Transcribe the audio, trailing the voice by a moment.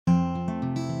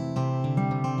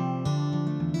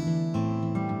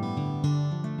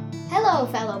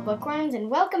Hello, fellow bookworms,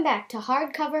 and welcome back to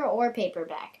Hardcover or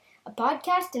Paperback, a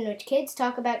podcast in which kids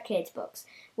talk about kids' books.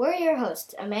 We're your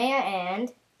hosts, Amaya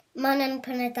and Manan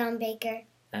Panatham Baker.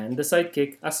 And the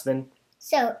sidekick, Aswin.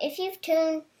 So, if you've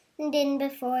tuned in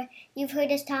before, you've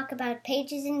heard us talk about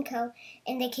Pages & Co.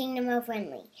 in the Kingdom of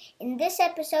Wenli. In this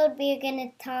episode, we are going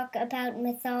to talk about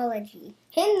mythology.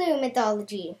 Hindu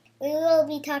mythology. We will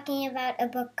be talking about a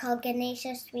book called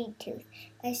Ganesha Sweet Tooth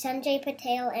by Sanjay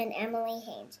Patel and Emily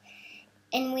Haynes.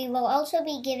 And we will also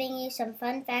be giving you some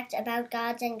fun facts about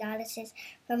gods and goddesses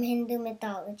from Hindu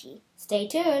mythology. Stay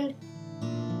tuned.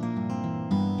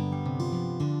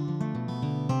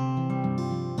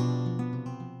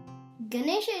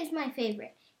 Ganesha is my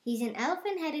favorite. He's an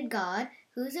elephant-headed god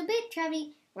who's a bit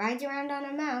chubby, rides around on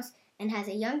a mouse, and has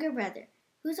a younger brother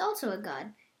who's also a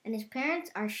god. And his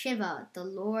parents are Shiva, the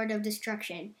lord of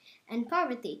destruction, and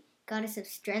Parvati, goddess of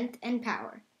strength and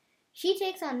power. She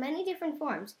takes on many different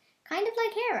forms, kind of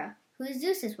like Hera, who is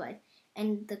Zeus's wife,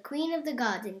 and the queen of the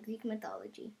gods in Greek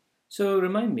mythology. So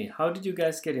remind me, how did you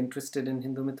guys get interested in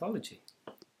Hindu mythology?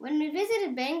 When we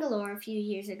visited Bangalore a few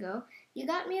years ago, you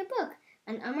got me a book,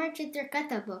 an Amar Chitra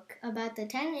Katha book about the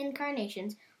 10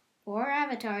 incarnations or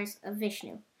avatars of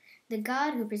Vishnu, the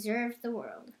god who preserves the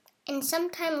world. And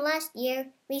sometime last year,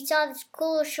 we saw this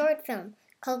cool short film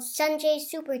called Sanjay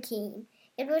Super Team.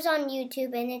 It was on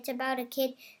YouTube, and it's about a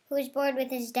kid who is bored with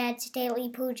his dad's daily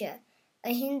puja,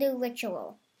 a Hindu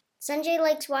ritual. Sanjay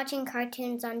likes watching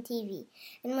cartoons on TV,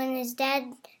 and when his dad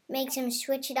makes him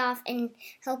switch it off and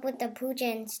help with the puja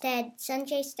instead,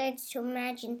 Sanjay starts to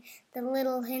imagine the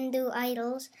little Hindu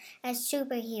idols as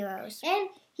superheroes. And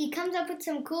he comes up with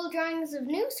some cool drawings of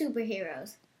new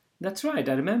superheroes. That's right,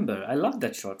 I remember. I loved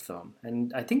that short film.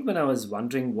 And I think when I was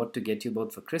wondering what to get you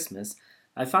both for Christmas,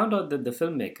 I found out that the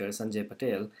filmmaker, Sanjay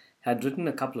Patel, had written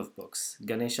a couple of books,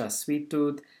 Ganesha Sweet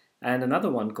Tooth, and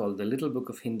another one called The Little Book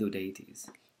of Hindu Deities.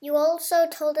 You also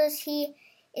told us he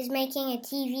is making a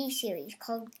TV series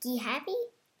called Ge Happy?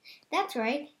 That's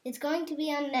right, it's going to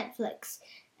be on Netflix.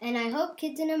 And I hope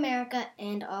kids in America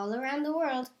and all around the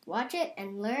world watch it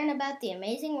and learn about the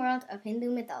amazing world of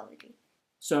Hindu mythology.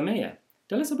 So Ameya,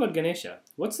 tell us about Ganesha.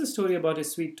 What's the story about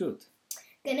his sweet tooth?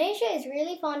 Ganesha is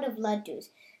really fond of laddus,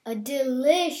 a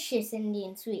delicious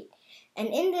Indian sweet. And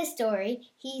in this story,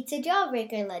 he eats a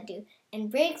jawbreaker laddu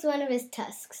and breaks one of his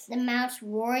tusks. The mouse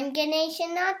warned Ganesha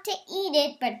not to eat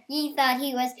it, but he thought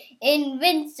he was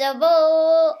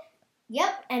invincible.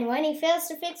 Yep, and when he fails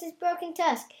to fix his broken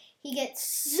tusk, he gets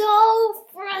so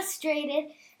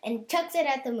frustrated and chucks it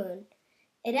at the moon.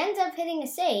 It ends up hitting a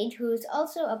sage who is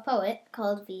also a poet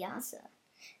called Vyasa.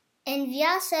 And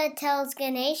Vyasa tells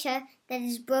Ganesha that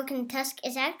his broken tusk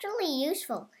is actually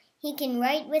useful. He can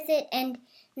write with it and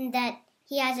that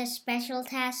he has a special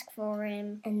task for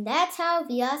him. And that's how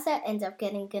Vyasa ends up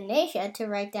getting Ganesha to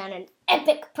write down an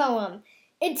epic poem.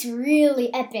 It's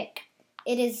really epic.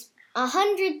 It is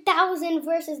 100,000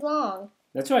 verses long.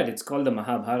 That's right, it's called the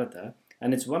Mahabharata,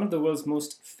 and it's one of the world's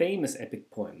most famous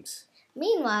epic poems.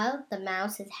 Meanwhile, the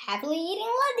mouse is happily eating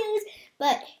laddus,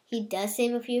 but he does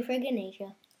save a few for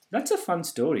Ganesha. That's a fun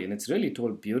story, and it's really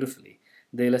told beautifully.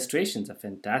 The illustrations are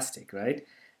fantastic, right?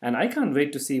 And I can't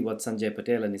wait to see what Sanjay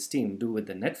Patel and his team do with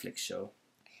the Netflix show.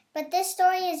 But this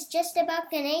story is just about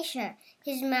Ganesha,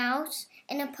 his mouse,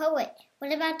 and a poet.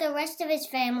 What about the rest of his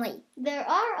family? There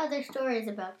are other stories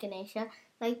about Ganesha,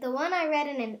 like the one I read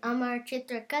in an Amar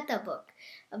Chitra Katha book,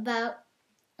 about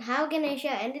how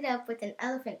Ganesha ended up with an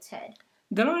elephant's head.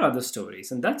 There are other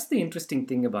stories, and that's the interesting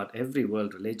thing about every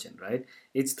world religion, right?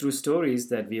 It's through stories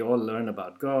that we all learn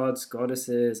about gods,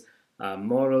 goddesses,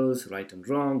 morals, right and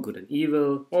wrong, good and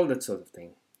evil, all that sort of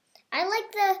thing. I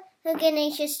like the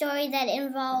Ganesha story that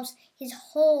involves his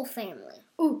whole family.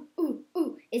 Ooh,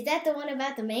 is that the one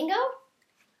about the mango?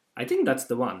 I think that's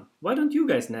the one. Why don't you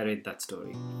guys narrate that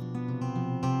story?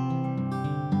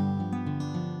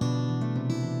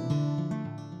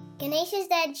 Ganesha's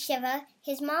dad Shiva,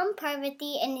 his mom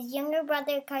Parvati, and his younger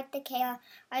brother Kartikeya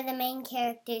are the main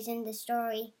characters in the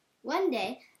story. One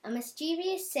day, a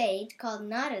mischievous sage called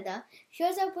Narada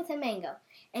shows up with a mango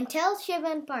and tells Shiva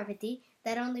and Parvati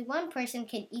that only one person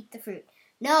can eat the fruit.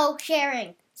 No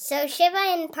sharing! So Shiva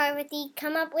and Parvati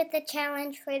come up with a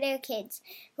challenge for their kids.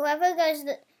 Whoever goes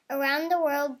around the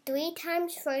world 3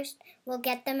 times first will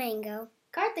get the mango.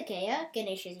 Kartikeya,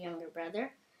 Ganesha's younger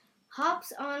brother,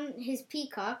 hops on his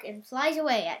peacock and flies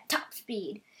away at top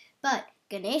speed. But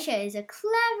Ganesha is a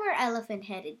clever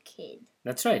elephant-headed kid.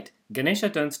 That's right. Ganesha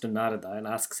turns to Narada and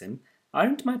asks him,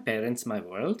 "Aren't my parents my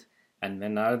world?" And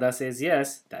when Narada says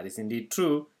yes, that is indeed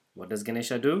true, what does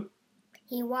Ganesha do?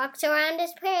 He walks around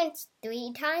his parents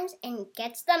 3 times and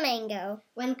gets the mango.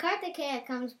 When Kartikeya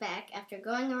comes back after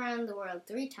going around the world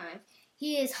 3 times,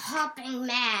 he is hopping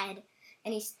mad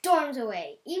and he storms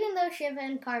away, even though Shiva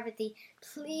and Parvati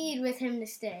plead with him to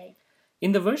stay.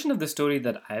 In the version of the story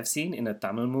that I have seen in a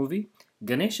Tamil movie,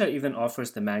 Ganesha even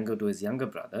offers the mango to his younger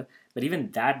brother, but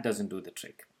even that doesn't do the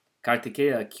trick.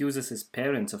 Kartikeya accuses his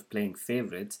parents of playing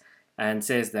favorites and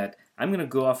says that I'm going to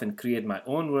go off and create my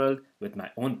own world with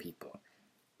my own people.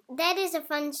 That is a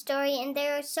fun story, and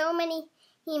there are so many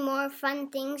more fun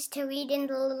things to read in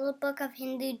the little book of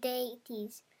Hindu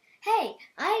deities. Hey,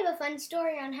 I have a fun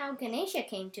story on how Ganesha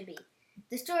came to be.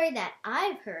 The story that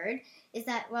I've heard is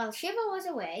that while Shiva was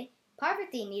away,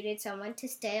 Parvati needed someone to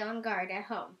stay on guard at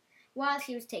home while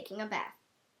she was taking a bath.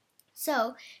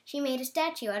 So she made a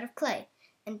statue out of clay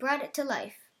and brought it to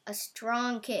life, a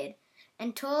strong kid,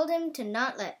 and told him to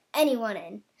not let anyone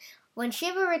in. When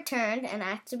Shiva returned and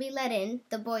asked to be let in,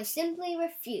 the boy simply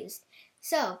refused.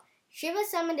 So Shiva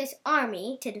summoned his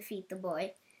army to defeat the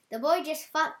boy. The boy just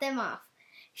fought them off.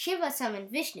 Shiva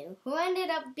summoned Vishnu, who ended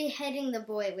up beheading the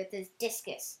boy with his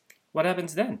discus. What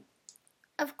happens then?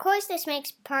 Of course, this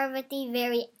makes Parvati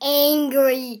very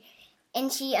angry, and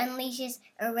she unleashes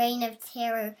a reign of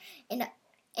terror, and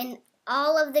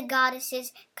all of the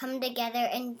goddesses come together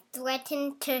and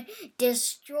threaten to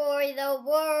destroy the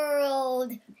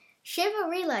world. Shiva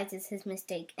realizes his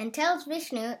mistake and tells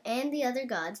Vishnu and the other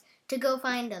gods to go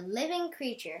find a living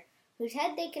creature whose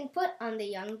head they can put on the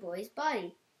young boy's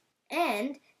body.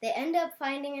 And they end up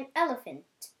finding an elephant.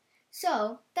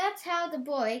 So that's how the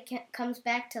boy comes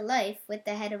back to life with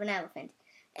the head of an elephant.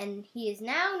 And he is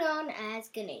now known as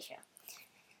Ganesha.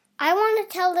 I want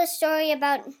to tell the story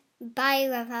about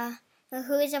Bhairava,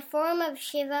 who is a form of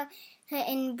Shiva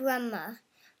and Brahma,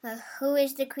 who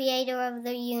is the creator of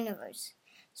the universe.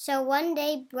 So one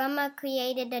day Brahma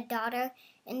created a daughter,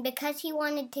 and because he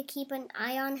wanted to keep an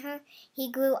eye on her, he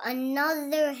grew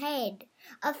another head,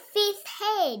 a 5th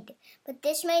head. But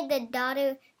this made the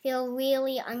daughter feel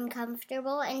really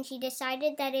uncomfortable, and she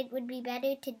decided that it would be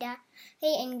better to die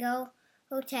and go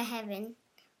to heaven.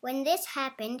 When this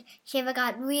happened, Shiva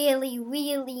got really,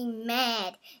 really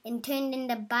mad and turned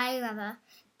into Bhairava,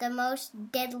 the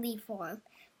most deadly form.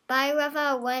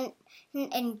 Bhairava went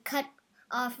and cut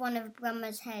off one of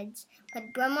Brahma's heads,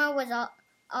 but Brahma was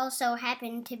also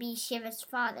happened to be Shiva's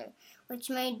father, which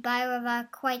made Bhairava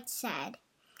quite sad,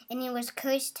 and he was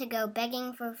cursed to go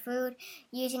begging for food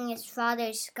using his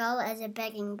father's skull as a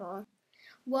begging bowl.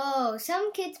 Whoa,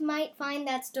 some kids might find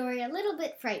that story a little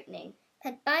bit frightening.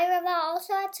 But Bhairava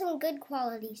also had some good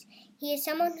qualities. He is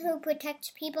someone who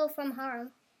protects people from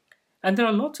harm. And there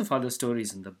are lots of other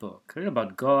stories in the book, right,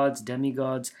 about gods,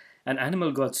 demigods, and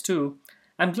animal gods too.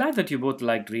 I'm glad that you both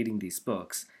liked reading these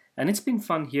books, and it's been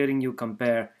fun hearing you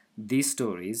compare these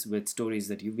stories with stories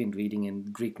that you've been reading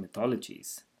in Greek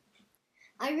mythologies.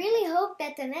 I really hope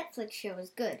that the Netflix show is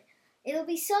good. It'll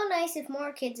be so nice if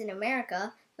more kids in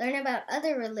America learn about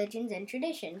other religions and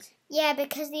traditions. Yeah,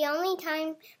 because the only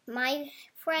time my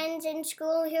friends in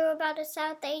school hear about a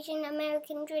South Asian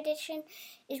American tradition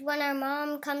is when our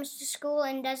mom comes to school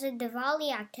and does a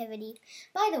Diwali activity.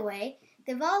 By the way,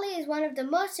 Diwali is one of the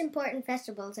most important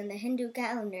festivals in the Hindu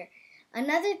calendar.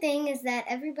 Another thing is that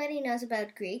everybody knows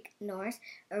about Greek, Norse,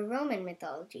 or Roman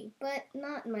mythology, but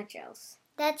not much else.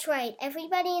 That's right.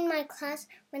 Everybody in my class,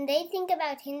 when they think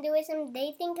about Hinduism,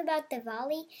 they think about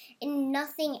Diwali and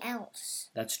nothing else.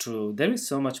 That's true. There is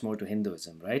so much more to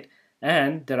Hinduism, right?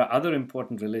 And there are other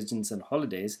important religions and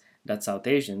holidays that South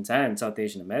Asians and South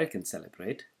Asian Americans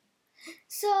celebrate.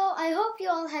 So I hope you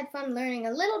all had fun learning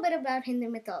a little bit about Hindu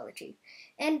mythology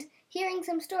and hearing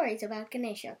some stories about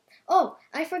Ganesha. Oh,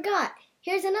 I forgot.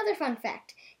 Here's another fun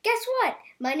fact. Guess what?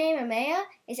 My name Amaya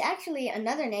is actually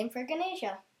another name for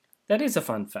Ganesha. That is a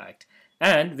fun fact.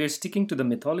 And we're sticking to the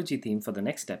mythology theme for the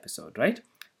next episode, right?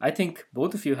 I think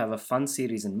both of you have a fun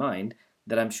series in mind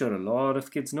that I'm sure a lot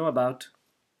of kids know about.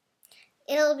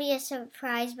 It'll be a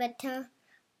surprise,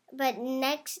 but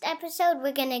next episode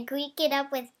we're gonna Greek it up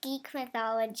with geek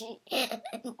mythology.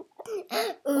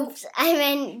 Oops, I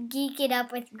meant geek it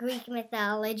up with Greek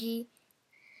mythology.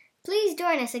 Please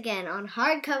join us again on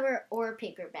hardcover or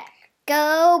paperback.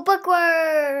 Go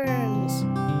bookworms!